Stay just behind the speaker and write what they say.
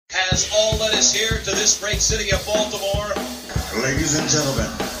has all led us here to this great city of Baltimore. Ladies and gentlemen,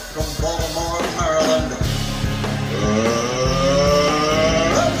 from Baltimore, Maryland,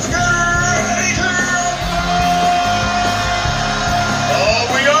 let's get ready to rumble! Oh,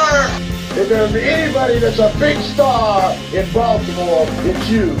 we are! If there's anybody that's a big star in Baltimore, it's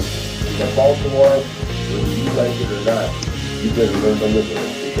you. In Baltimore, whether you like it or not, you better learn to live with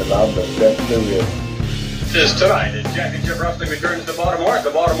it, because I'm the best there is. Is tonight as Championship Wrestling returns to Baltimore at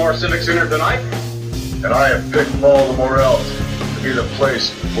the Baltimore Civic Center tonight. And I have picked Baltimore out to be the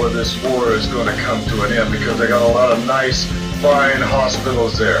place where this war is going to come to an end, because they got a lot of nice, fine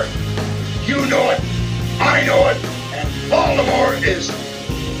hospitals there. You know it, I know it, and Baltimore is.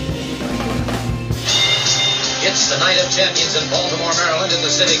 It's the Night of Champions in Baltimore, Maryland in the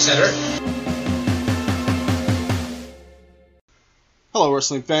Civic Center. Hello,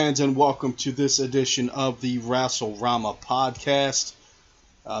 wrestling fans, and welcome to this edition of the Wrestle-Rama podcast.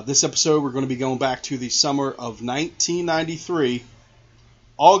 This episode, we're going to be going back to the summer of 1993,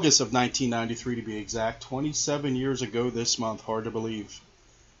 August of 1993 to be exact, 27 years ago this month, hard to believe.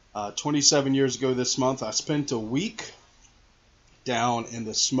 27 years ago this month, I spent a week down in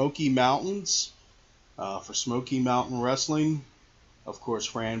the Smoky Mountains for Smoky Mountain Wrestling, of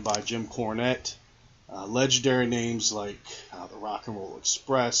course ran by Jim Cornette. Legendary names like the Rock and Roll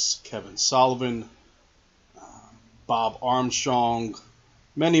Express, Kevin Sullivan, Bob Armstrong,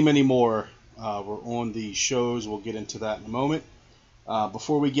 many, many more were on the shows. We'll get into that in a moment.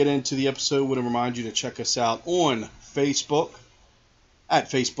 Before we get into the episode, I want to remind you to check us out on Facebook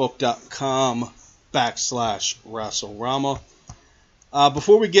at facebook.com/WrestleRama.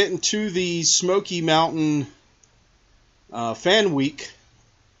 Before we get into the Smoky Mountain Fan Week,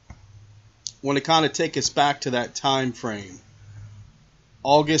 I want to kind of take us back to that time frame.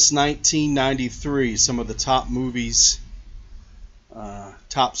 August 1993, some of the top movies,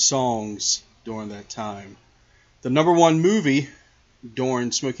 top songs during that time. The number one movie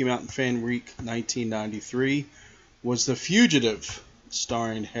during Smoky Mountain Fan Week 1993 was The Fugitive,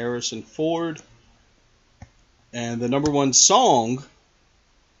 starring Harrison Ford. And the number one song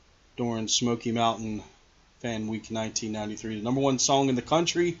during Smoky Mountain Fan Week 1993, the number one song in the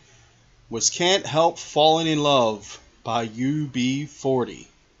country, was Can't Help Falling in Love by UB40.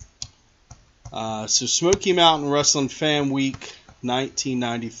 So Smoky Mountain Wrestling Fan Week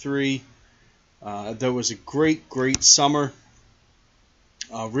 1993. There was a great, great summer.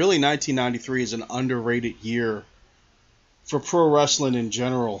 Really, 1993 is an underrated year for pro wrestling in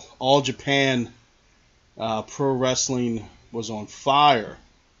general. All Japan Pro Wrestling was on fire.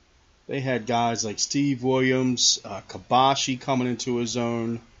 They had guys like Steve Williams, Kabashi coming into his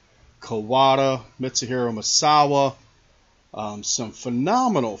own, Kawada, Mitsuhiro Misawa, some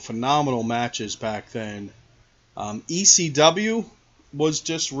phenomenal matches back then. ECW was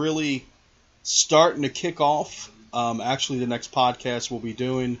just really starting to kick off. Actually, the next podcast we'll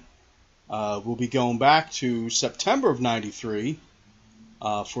be going back to September of 93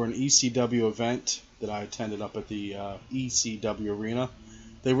 for an ECW event that I attended up at the ECW Arena.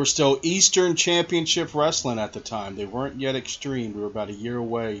 They were still Eastern Championship Wrestling at the time. They weren't yet Extreme. We were about a year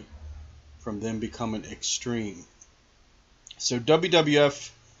away from them becoming Extreme. So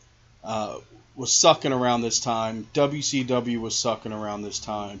WWF was sucking around this time. WCW was sucking around this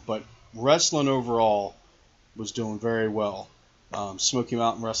time. But wrestling overall was doing very well. Smoky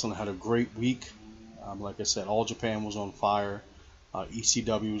Mountain Wrestling had a great week. Like I said, All Japan was on fire.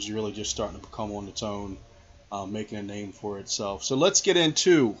 ECW was really just starting to become on its own, making a name for itself. So let's get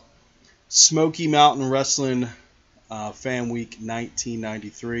into Smoky Mountain Wrestling Fan Week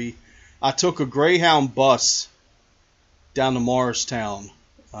 1993. I took a Greyhound bus down to Morristown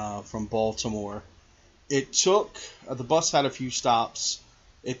from Baltimore. The bus had a few stops.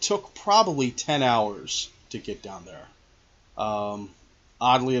 It took probably 10 hours to get down there.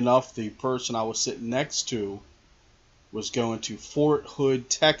 Oddly enough, the person I was sitting next to was going to Fort Hood,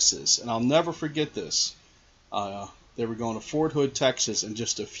 Texas. And I'll never forget this. They were going to Fort Hood, Texas, and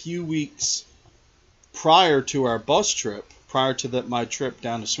just a few weeks prior to our bus trip, prior to my trip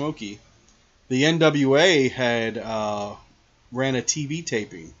down to Smoky, the NWA had ran a TV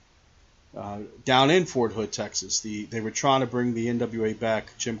taping down in Fort Hood, Texas. They were trying to bring the NWA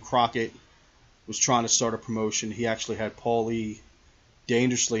back. Jim Crockett was trying to start a promotion. He actually had Paulie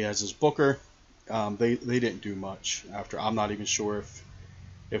Dangerously as his booker. They didn't do much after. I'm not even sure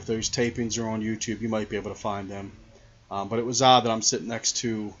if those tapings are on YouTube. You might be able to find them. But it was odd that I'm sitting next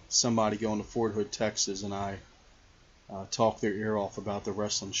to somebody going to Fort Hood, Texas, and I talk their ear off about the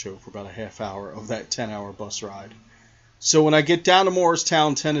wrestling show for about a half hour of that 10-hour bus ride. So when I get down to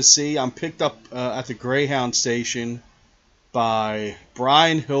Morristown, Tennessee, I'm picked up at the Greyhound station by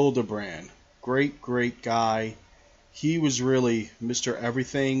Brian Hildebrand. Great, great guy. He was really Mr.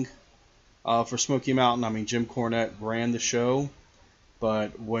 Everything for Smoky Mountain. I mean, Jim Cornette ran the show,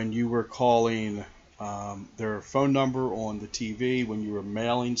 but when you were calling their phone number on the TV, when you were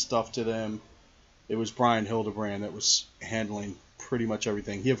mailing stuff to them, it was Brian Hildebrand that was handling pretty much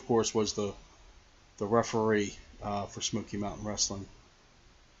everything. He, of course, was the referee for Smoky Mountain Wrestling.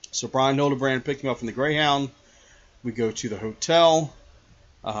 So Brian Hildebrand picked me up from the Greyhound. We go to the hotel.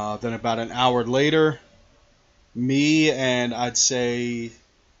 Then about an hour later, me and I'd say,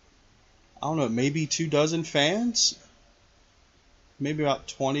 I don't know, maybe 24 fans? Maybe about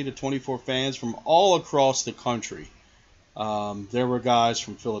 20 to 24 fans from all across the country. There were guys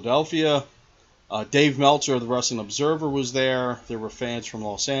from Philadelphia. Dave Meltzer of the Wrestling Observer was there. There were fans from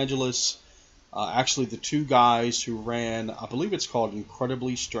Los Angeles. Actually, the two guys who ran, I believe it's called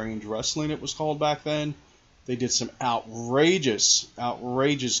Incredibly Strange Wrestling, it was called back then. They did some outrageous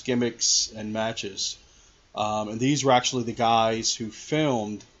gimmicks and matches. And these were actually the guys who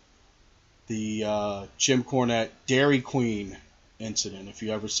filmed the Jim Cornette Dairy Queen incident. If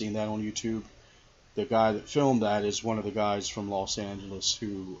you've ever seen that on YouTube, the guy that filmed that is one of the guys from Los Angeles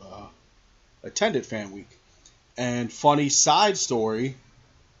who attended Fan Week. And funny side story,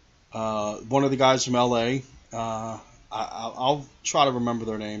 one of the guys from LA, I'll try to remember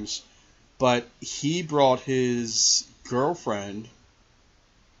their names, but he brought his girlfriend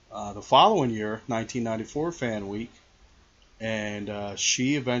the following year, 1994 Fan Week, and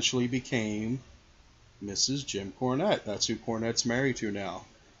she eventually became Mrs. Jim Cornette. That's who Cornette's married to now.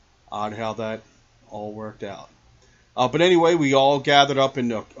 Odd how that all worked out. But anyway, we all gathered up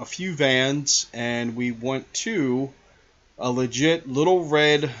in a few vans, and we went to a legit little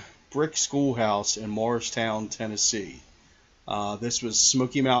red brick schoolhouse in Morristown, Tennessee. This was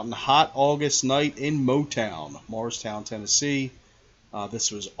Smoky Mountain hot August night in Motown, Morristown, Tennessee.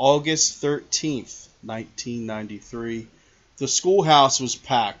 This was August 13th, 1993. The schoolhouse was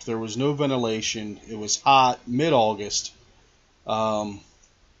packed. There was no ventilation. It was hot, mid-August. I'd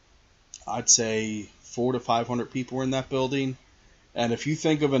say 400 to 500 people were in that building. And if you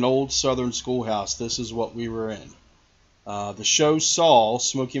think of an old Southern schoolhouse, this is what we were in. The show saw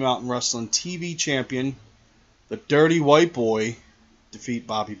Smoky Mountain Wrestling TV champion, the Dirty White Boy, defeat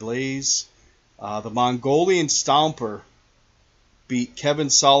Bobby Blaze. The Mongolian Stomper beat Kevin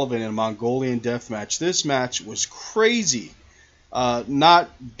Sullivan in a Mongolian death match. This match was crazy. Not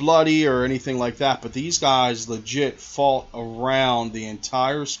bloody or anything like that, but these guys legit fought around the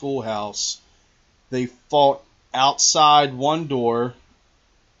entire schoolhouse. They fought outside one door,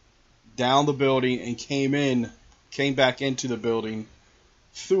 down the building, and came back into the building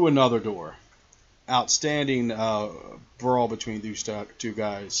through another door. Outstanding brawl between these two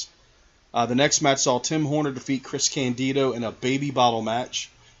guys. The next match saw Tim Horner defeat Chris Candido in a baby bottle match.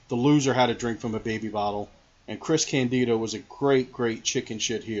 The loser had to drink from a baby bottle. And Chris Candido was a great, great chicken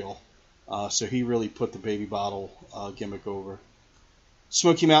shit heel. So he really put the baby bottle gimmick over.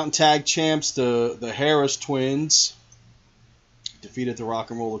 Smoky Mountain Tag Champs, the Harris Twins, defeated the Rock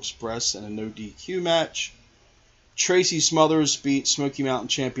and Roll Express in a no DQ match. Tracy Smothers beat Smoky Mountain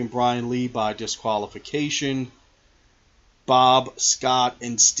champion Brian Lee by disqualification. Bob Scott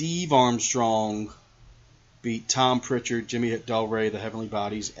and Steve Armstrong beat Tom Pritchard, Jimmy Del Rey, the Heavenly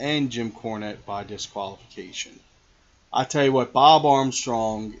Bodies, and Jim Cornette by disqualification. I tell you what, Bob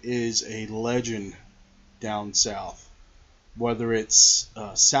Armstrong is a legend down south. Whether it's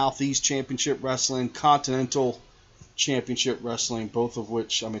Southeast Championship Wrestling, Continental Championship Wrestling, both of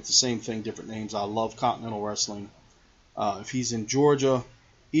which, I mean, it's the same thing, different names. I love Continental Wrestling. If he's in Georgia,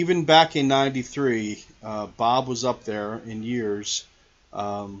 even back in 93, Bob was up there in years,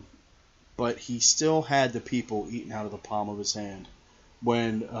 but he still had the people eating out of the palm of his hand.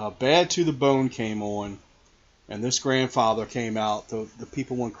 When Bad to the Bone came on, and this grandfather came out, the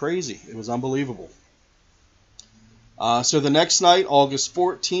people went crazy. It was unbelievable. So the next night, August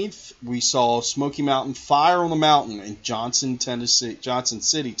 14th, we saw Smoky Mountain Fire on the Mountain in Johnson City,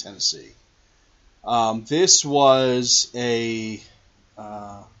 Tennessee. This was an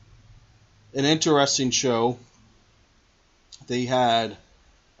interesting show. They had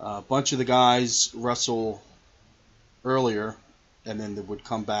a bunch of the guys wrestle earlier, and then they would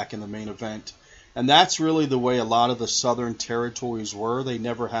come back in the main event. And that's really the way a lot of the Southern territories were. They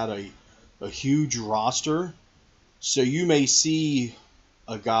never had a huge roster. So you may see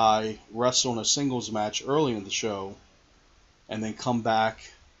a guy wrestle in a singles match early in the show and then come back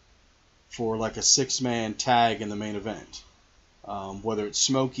for like a 6-man tag in the main event. Whether it's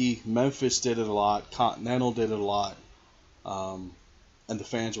Smokey, Memphis did it a lot, Continental did it a lot, and the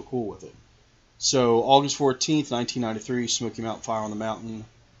fans were cool with it. So August 14th, 1993, Smoky Mountain Fire on the Mountain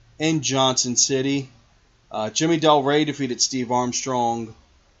in Johnson City. Jimmy Del Rey defeated Steve Armstrong.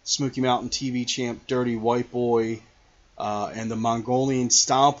 Smoky Mountain TV champ Dirty White Boy and the Mongolian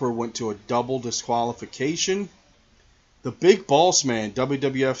Stomper went to a double disqualification. The Big Boss Man,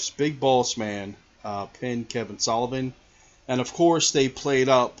 WWF's Big Boss Man, pinned Kevin Sullivan. And of course, they played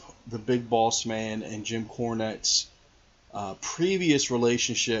up the Big Boss Man and Jim Cornette's previous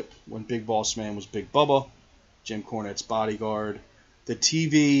relationship when Big Boss Man was Big Bubba, Jim Cornette's bodyguard. The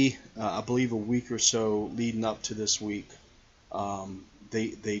TV, I believe a week or so leading up to this week,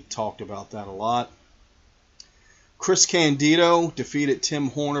 they talked about that a lot. Chris Candido defeated Tim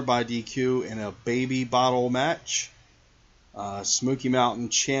Horner by DQ in a baby bottle match. Smoky Mountain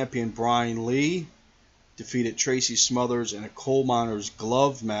champion Brian Lee defeated Tracy Smothers in a coal miner's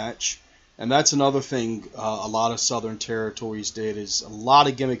glove match. And that's another thing a lot of Southern Territories did, is a lot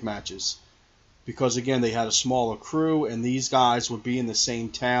of gimmick matches. Because, again, they had a smaller crew, and these guys would be in the same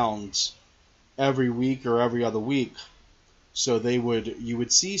towns every week or every other week. So you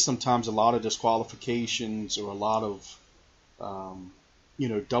would see sometimes a lot of disqualifications or a lot of,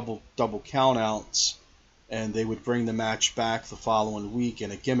 double countouts, and they would bring the match back the following week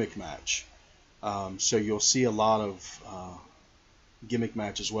in a gimmick match. So you'll see a lot of gimmick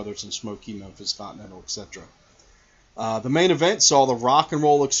matches, whether it's in Smoky, Memphis, Continental, etc. The main event saw the Rock and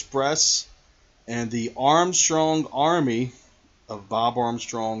Roll Express and the Armstrong Army of Bob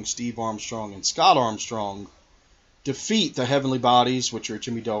Armstrong, Steve Armstrong, and Scott Armstrong defeat the Heavenly Bodies, which are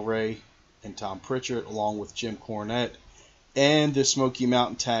Jimmy Del Rey and Tom Pritchard, along with Jim Cornette, and the Smoky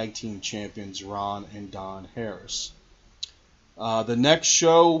Mountain Tag Team Champions Ron and Don Harris. The next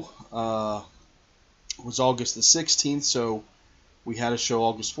show was August the 16th, so we had a show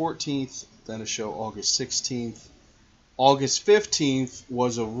August 14th, then a show August 16th. August 15th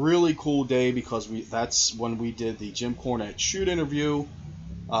was a really cool day because that's when we did the Jim Cornette shoot interview.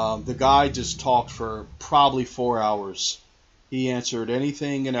 The guy just talked for probably 4 hours. He answered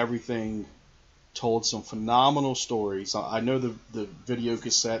anything and everything, told some phenomenal stories. I know the video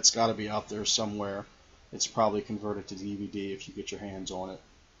cassette's got to be out there somewhere. It's probably converted to DVD if you get your hands on it.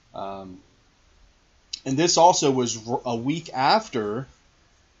 And this also was a week after.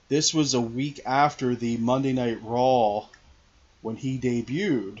 This was a week after the Monday Night Raw when he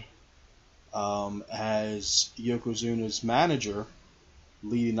debuted as Yokozuna's manager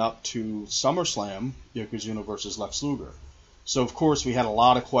leading up to SummerSlam, Yokozuna versus Lex Luger. So, of course, we had a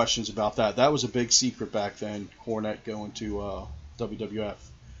lot of questions about that. That was a big secret back then, Cornette going to WWF.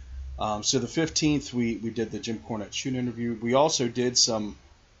 So the 15th, we did the Jim Cornette shoot interview. We also did some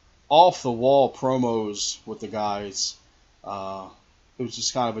off-the-wall promos with the guys. It was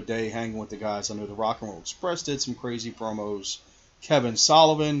just kind of a day hanging with the guys. I know the Rock and Roll Express did some crazy promos. Kevin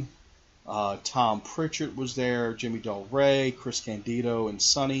Sullivan, Tom Pritchard was there, Jimmy Del Rey, Chris Candido, and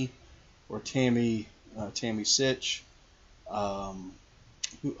Sonny, or Tammy Sitch. Who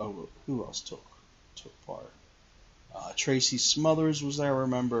else took part? Tracy Smothers was there, I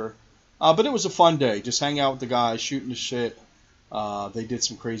remember. But it was a fun day. Just hang out with the guys, shooting the shit. They did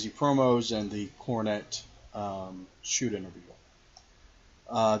some crazy promos and the Cornette shoot interview.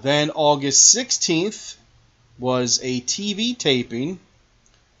 Then August 16th was a TV taping.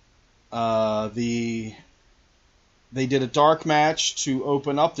 They did a dark match to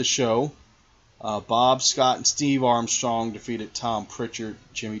open up the show. Bob, Scott, and Steve Armstrong defeated Tom Pritchard,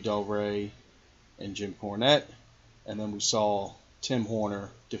 Jimmy Del Rey, and Jim Cornette. And then we saw Tim Horner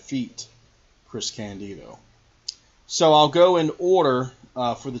defeat Chris Candido. So I'll go in order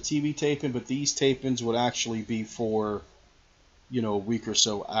for the TV taping, but these tapings would actually be for, a week or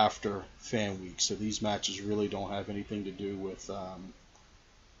so after Fan Week. So these matches really don't have anything to do with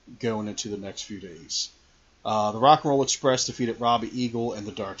going into the next few days. The Rock and Roll Express defeated Robbie Eagle and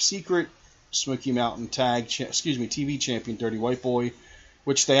the Dark Secret. Smoky Mountain TV champion Dirty White Boy,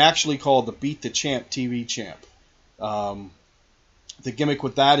 which they actually called the Beat the Champ TV champ. The gimmick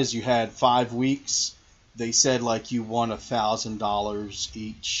with that is you had 5 weeks. They said like you won $1,000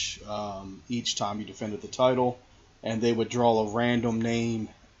 each time you defended the title, and they would draw a random name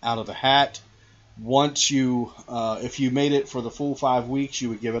out of the hat. Once if you made it for the full 5 weeks, you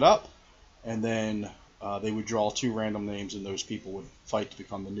would give it up, and then they would draw 2 random names, and those people would fight to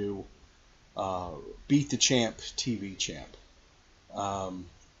become the new Beat the Champ TV champ.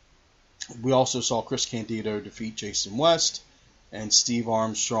 We also saw Chris Candido defeat Jason West and Steve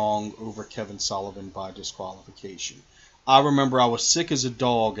Armstrong over Kevin Sullivan by disqualification. I remember I was sick as a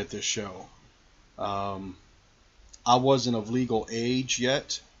dog at this show. I wasn't of legal age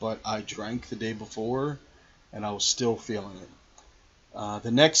yet, but I drank the day before, and I was still feeling it.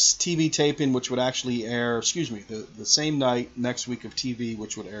 The next TV taping, which would actually air, the same night next week of TV,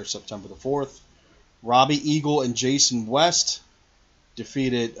 which would air September the 4th, Robbie Eagle and Jason West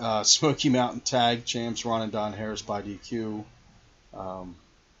defeated Smoky Mountain Tag Champs Ron and Don Harris by DQ.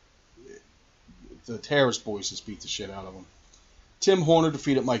 The Harris boys just beat the shit out of them. Tim Horner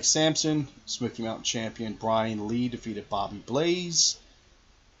defeated Mike Sampson. Smoky Mountain champion Brian Lee defeated Bobby Blaze.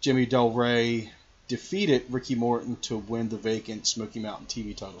 Jimmy Del Rey defeated Ricky Morton to win the vacant Smoky Mountain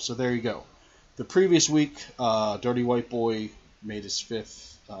TV title. So there you go. The previous week, Dirty White Boy made his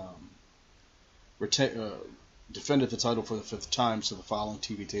fifth, defended the title for the fifth time. So the following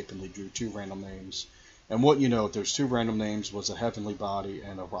TV tape, and they drew two random names. And what you know, there's two random names, was a Heavenly Body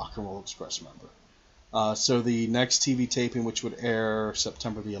and a Rock and Roll Express member. So the next TV taping, which would air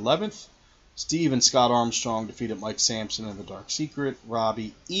September the 11th, Steve and Scott Armstrong defeated Mike Sampson in the Dark Secret.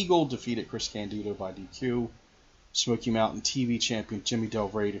 Robbie Eagle defeated Chris Candido by DQ. Smoky Mountain TV champion Jimmy Del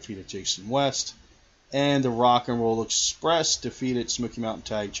Rey defeated Jason West. And the Rock and Roll Express defeated Smoky Mountain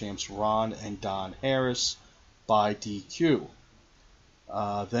Tag Champs Ron and Don Harris by DQ.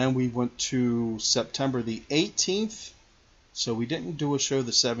 Then we went to September the 18th. So we didn't do a show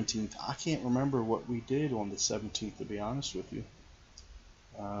the 17th. I can't remember what we did on the 17th, to be honest with you.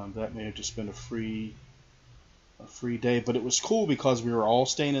 That may have just been a free day, but it was cool because we were all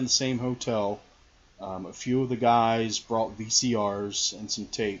staying in the same hotel. A few of the guys brought VCRs and some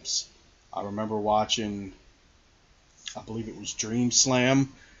tapes. I remember watching, I believe it was Dream Slam,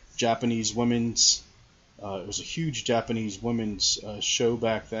 Japanese women's. It was a huge Japanese women's show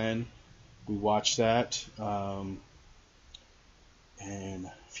back then. We watched that. And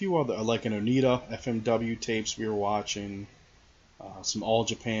a few other, like an Onita FMW tapes we were watching, some All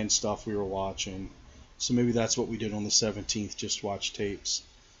Japan stuff we were watching. So maybe that's what we did on the 17th, just watch tapes.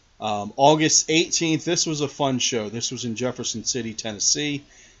 August 18th, this was a fun show. This was in Jefferson City, Tennessee.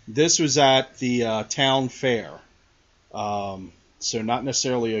 This was at the town fair. So not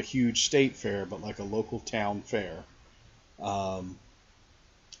necessarily a huge state fair, but like a local town fair.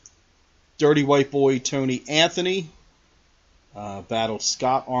 Dirty White Boy Tony Anthony battled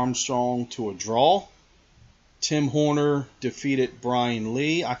Scott Armstrong to a draw. Tim Horner defeated Brian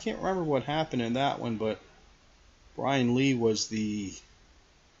Lee. I can't remember what happened in that one, but Brian Lee was the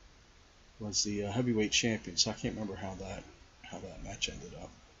heavyweight champion, so I can't remember how that match ended up.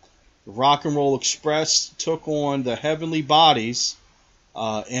 The Rock and Roll Express took on the Heavenly Bodies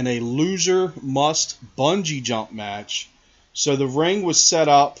in a loser must bungee jump match. So the ring was set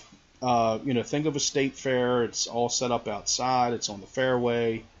up. Think of a state fair. It's all set up outside. It's on the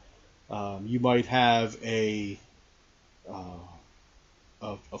fairway. You might have a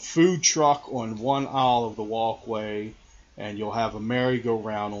food truck on one aisle of the walkway, and you'll have a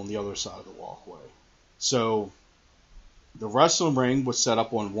merry-go-round on the other side of the walkway. So the wrestling ring was set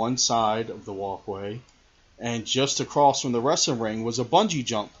up on one side of the walkway, and just across from the wrestling ring was a bungee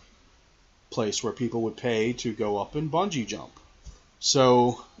jump place where people would pay to go up and bungee jump.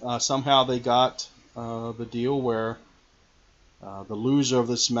 So somehow they got the deal where the loser of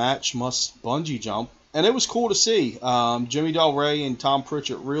this match must bungee jump. And it was cool to see. Jimmy Del Rey and Tom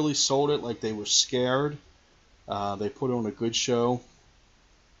Pritchett really sold it like they were scared. They put on a good show.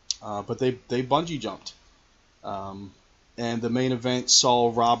 But they bungee jumped. And the main event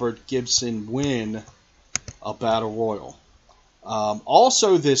saw Robert Gibson win a Battle Royal.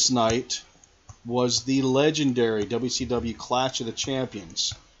 Also this night was the legendary WCW Clash of the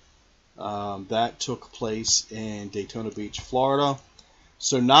Champions. That took place in Daytona Beach, Florida.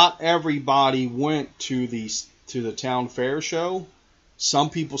 So not everybody went to the town fair show.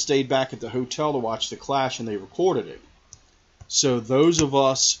 Some people stayed back at the hotel to watch the Clash, and they recorded it. So those of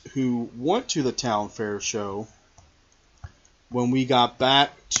us who went to the town fair show, when we got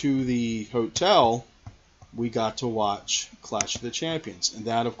back to the hotel, we got to watch Clash of the Champions. And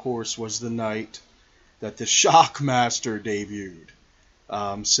that, of course, was the night that the Shockmaster debuted.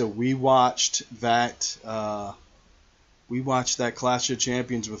 So we watched that Clash of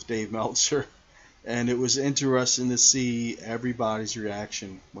Champions with Dave Meltzer, and it was interesting to see everybody's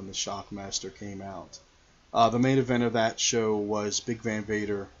reaction when the Shockmaster came out. The main event of that show was Big Van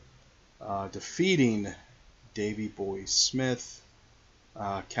Vader defeating Davey Boy Smith.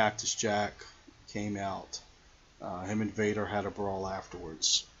 Cactus Jack came out. Him and Vader had a brawl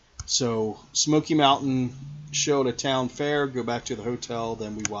afterwards. So Smoky Mountain showed a town fair, go back to the hotel,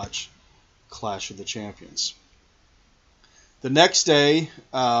 then we watch Clash of the Champions. The next day,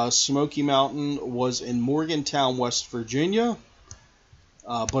 Smoky Mountain was in Morgantown, West Virginia,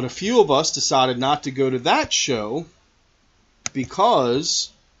 but a few of us decided not to go to that show because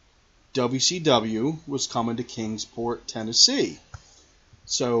WCW was coming to Kingsport, Tennessee.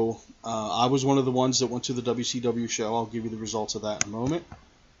 So I was one of the ones that went to the WCW show. I'll give you the results of that in a moment.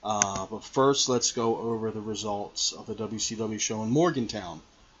 But first, let's go over the results of the WCW show in Morgantown.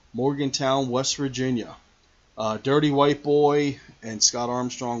 Morgantown, West Virginia. Dirty White Boy and Scott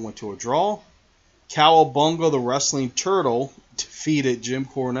Armstrong went to a draw. Cowabunga, the Wrestling Turtle, defeated Jim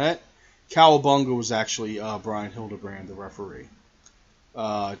Cornette. Cowabunga was actually Brian Hildebrand, the referee.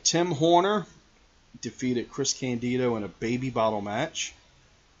 Tim Horner defeated Chris Candido in a baby bottle match.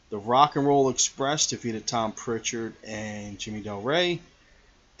 The Rock and Roll Express defeated Tom Pritchard and Jimmy Del Rey.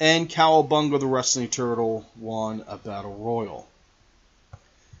 And Cowabunga, the Wrestling Turtle, won a Battle Royal.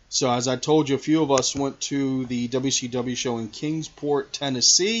 So as I told you, a few of us went to the WCW show in Kingsport,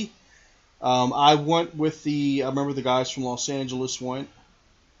 Tennessee. I went with I remember the guys from Los Angeles went.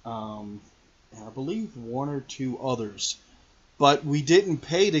 And I believe one or two others. But we didn't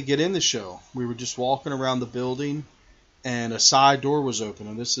pay to get in the show. We were just walking around the building, and a side door was open.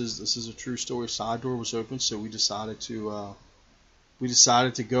 And this is a true story. Side door was open, so we decided to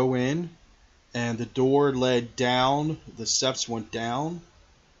go in, and the door led down. The steps went down,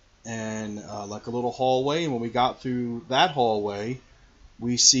 and like a little hallway. And when we got through that hallway,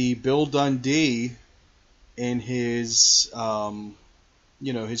 we see Bill Dundee in his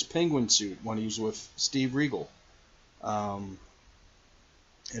his penguin suit when he was with Steve Regal.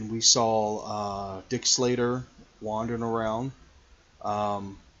 And we saw Dick Slater wandering around.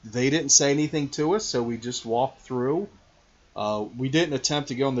 They didn't say anything to us, so we just walked through. We didn't attempt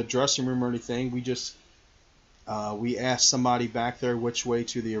to go in the dressing room or anything. We asked somebody back there which way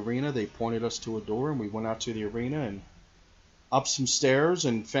to the arena. They pointed us to a door, and we went out to the arena and up some stairs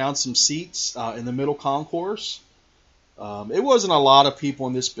and found some seats in the middle concourse. It wasn't a lot of people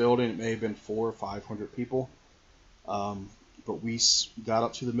in this building. It may have been 400 or 500 people. But we got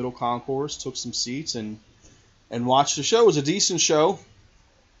up to the middle concourse, took some seats, and watched the show. It was a decent show.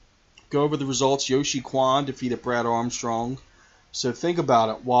 Go over the results. Yoshi Kwan defeated Brad Armstrong. So think about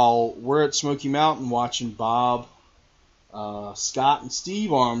it. While we're at Smoky Mountain watching Bob, Scott, and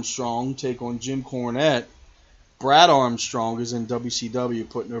Steve Armstrong take on Jim Cornette, Brad Armstrong is in WCW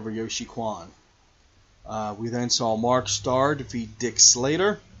putting over Yoshi Kwan. We then saw Mark Starr defeat Dick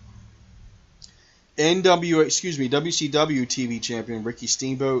Slater. WCW TV champion Ricky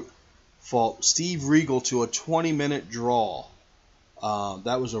Steamboat fought Steve Regal to a 20-minute draw.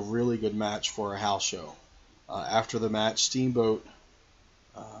 That was a really good match for a house show. After the match, Steamboat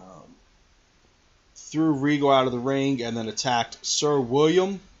threw Regal out of the ring and then attacked Sir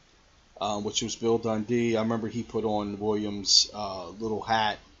William, which was Bill Dundee. I remember he put on William's little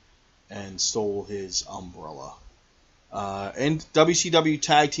hat and stole his umbrella. And WCW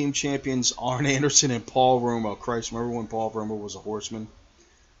Tag Team Champions Arn Anderson and Paul Roma. Christ, remember when Paul Roma was a horseman?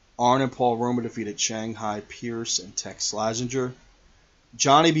 Arn and Paul Roma defeated Shanghai Pierce and Tex Slazenger.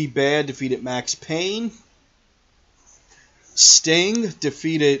 Johnny B. Bad defeated Max Payne. Sting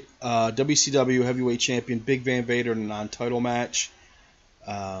defeated WCW Heavyweight Champion Big Van Vader in a non-title match.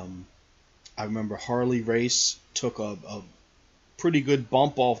 I remember Harley Race took a pretty good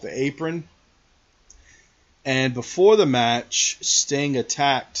bump off the apron. And before the match, Sting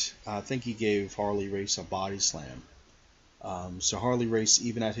attacked. I think he gave Harley Race a body slam. So Harley Race,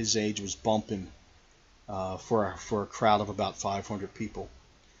 even at his age, was bumping for a crowd of about 500 people.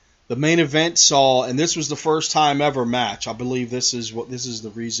 The main event saw, and this was the first time ever match. I believe this is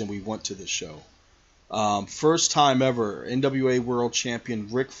the reason we went to this show. First time ever, NWA World Champion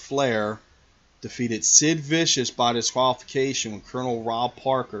Ric Flair defeated Sid Vicious by disqualification when Colonel Rob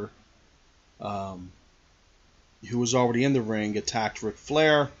Parker, who was already in the ring, attacked Ric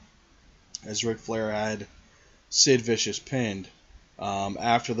Flair, as Ric Flair had Sid Vicious pinned.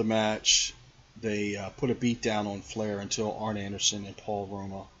 After the match, they put a beat down on Flair until Arn Anderson and Paul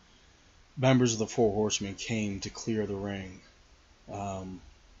Roma, members of the Four Horsemen, came to clear the ring.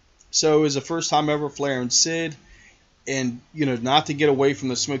 So it was the first time ever Flair and Sid. And, not to get away from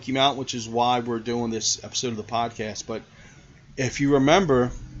the Smoky Mountain, which is why we're doing this episode of the podcast, but if you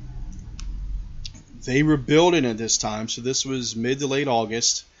remember, they were building at this time, so this was mid to late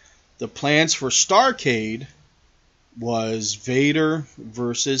August. The plans for Starrcade was Vader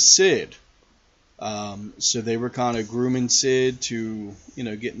versus Sid. So they were kind of grooming Sid to,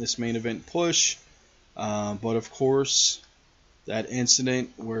 getting this main event push. But of course, that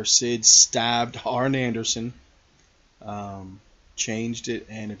incident where Sid stabbed Arn Anderson changed it,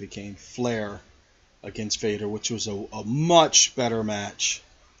 and it became Flair against Vader, which was a much better match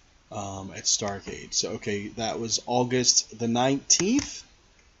at Starrcade. So, okay, that was August the 19th.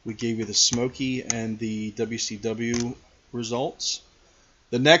 We gave you the Smoky and the WCW results.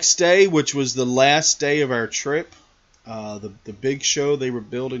 The next day, which was the last day of our trip, the big show they were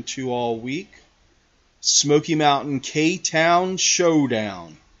building to all week. Smoky Mountain K-Town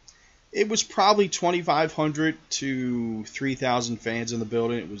Showdown. It was probably 2,500 to 3,000 fans in the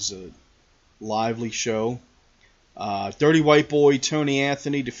building. It was a lively show. Dirty White Boy Tony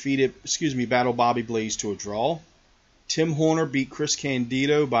Anthony battled Bobby Blaze to a draw. Tim Horner beat Chris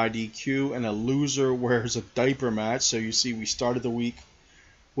Candido by DQ in a loser wears a diaper match. So you see, we started the week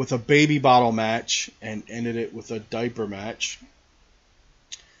with a baby bottle match and ended it with a diaper match.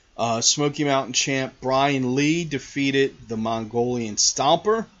 Smoky Mountain champ Brian Lee defeated the Mongolian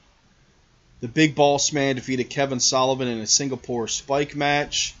Stomper. The Big Boss Man defeated Kevin Sullivan in a Singapore Spike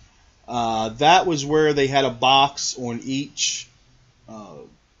match. That was where they had a box on each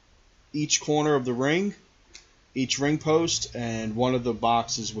corner of the ring, each ring post, and one of the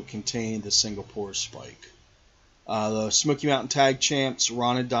boxes would contain the Singapore Spike. The Smoky Mountain Tag Champs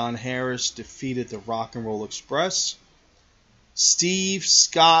Ron and Don Harris defeated the Rock and Roll Express. Steve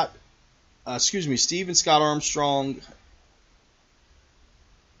and Scott Armstrong.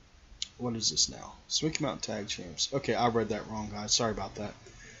 What is this now? Smoky Mountain Tag Champs. Okay, I read that wrong, guys. Sorry about that.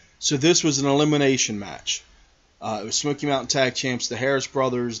 So this was an elimination match. It was Smoky Mountain Tag Champs, the Harris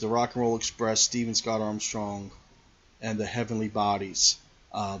Brothers, the Rock and Roll Express, Steve and Scott Armstrong, and the Heavenly Bodies.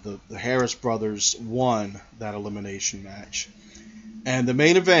 The Harris Brothers won that elimination match. And the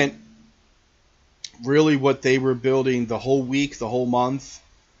main event, really what they were building the whole week, the whole month,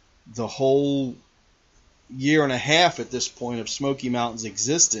 the whole year and a half at this point of Smoky Mountain's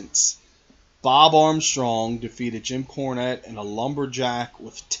existence. Bob Armstrong defeated Jim Cornette in a lumberjack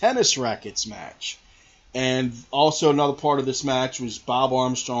with tennis rackets match. And also another part of this match was Bob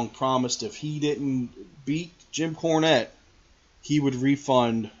Armstrong promised if he didn't beat Jim Cornette, he would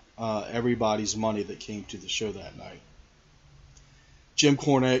refund everybody's money that came to the show that night. Jim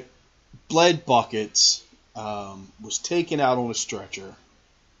Cornette bled buckets, was taken out on a stretcher,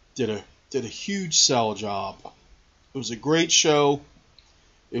 did a huge sell job. It was a great show.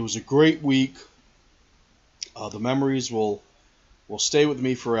 It was a great week. The memories will stay with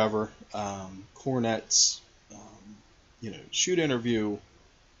me forever. Cornette's shoot interview.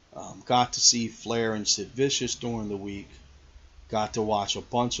 Got to see Flair and Sid Vicious during the week. Got to watch a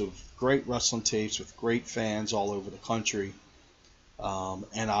bunch of great wrestling tapes with great fans all over the country.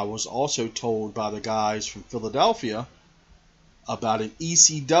 And I was also told by the guys from Philadelphia about an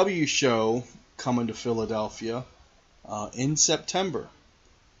ECW show coming to Philadelphia in September.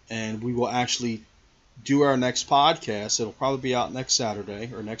 And we will actually do our next podcast. It'll probably be out next Saturday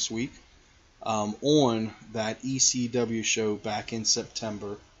or next week on that ECW show back in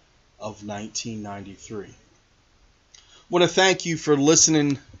September of 1993. I want to thank you for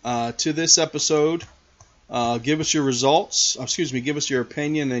listening to this episode. Give us your give us your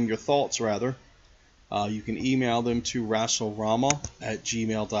opinion and your thoughts, rather. You can email them to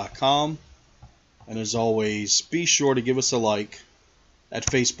wrestlerama@gmail.com. And as always, be sure to give us a like at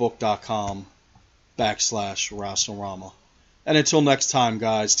facebook.com/wrestlerama. And until next time,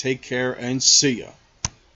 guys, take care and see ya.